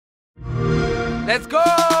Let's go!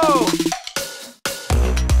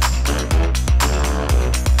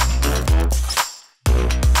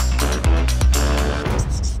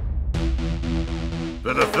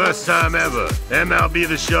 For the first time ever, MLB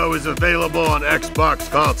The Show is available on Xbox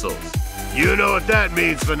consoles. You know what that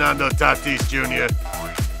means, Fernando Tatis Jr.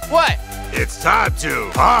 What? It's time to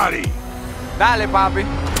party! Dale,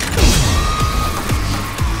 papi.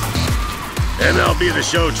 MLB The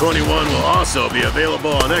Show 21 will also be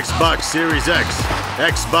available on Xbox Series X,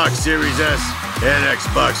 Xbox Series S, and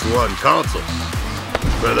Xbox One consoles.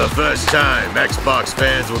 For the first time, Xbox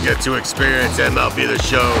fans will get to experience MLB The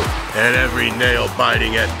Show and every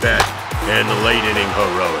nail-biting at-bat and the late-inning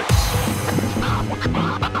heroics.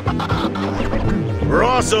 We're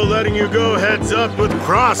also letting you go heads up with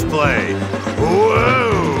crossplay.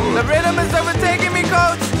 Whoa! The rhythm is overtaking me,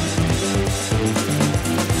 coach!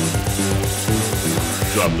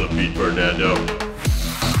 Drop the beat, Fernando.